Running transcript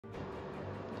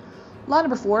Lot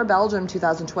number 4, Belgium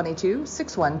 2022,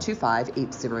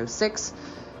 6125806.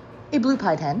 A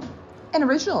blue-pied hen, an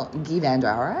original Guy Van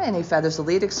Dara, and a Feathers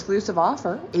Elite exclusive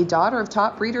offer, a daughter of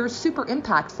top breeders Super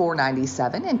Impact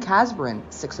 497 and Casbarin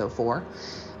 604,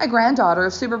 a granddaughter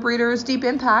of Super Breeders Deep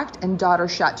Impact and daughter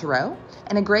Chateaureau,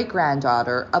 and a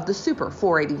great-granddaughter of the Super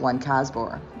 481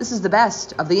 Casbor. This is the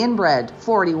best of the inbred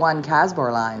 481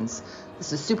 Casbor lines.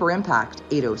 This is Super Impact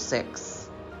 806.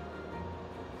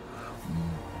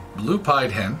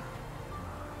 Blue-pied hen.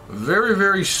 Very,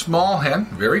 very small hen,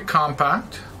 very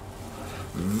compact.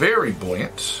 Very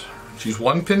buoyant. She's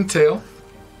one pin tail.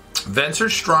 Vents are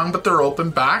strong, but they're open.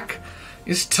 Back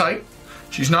is tight.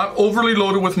 She's not overly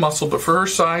loaded with muscle, but for her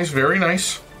size, very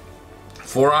nice.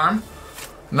 Forearm,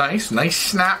 nice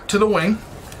snap to the wing.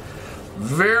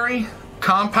 Very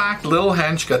compact little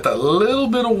hen. She's got that little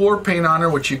bit of war paint on her,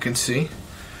 which you can see.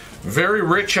 Very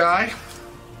rich eye.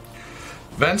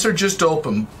 Vents are just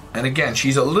open. And again,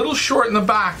 she's a little short in the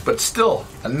back, but still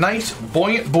a nice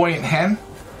buoyant hen.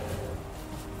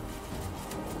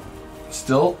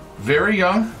 Still very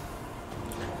young.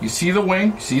 You see the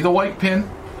wing, see the white pin.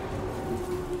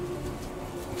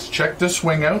 Let's check this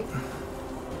wing out.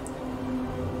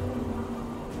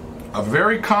 A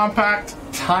very compact,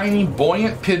 tiny,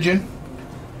 buoyant pigeon.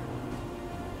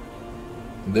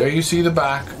 There you see the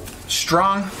back.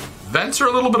 Strong. Vents are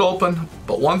a little bit open,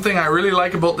 but one thing I really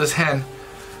like about this hen,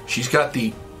 she's got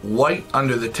the white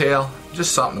under the tail.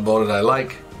 Just something about it I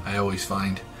like. I always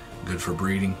find good for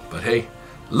breeding. But hey,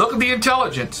 look at the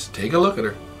intelligence. Take a look at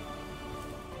her.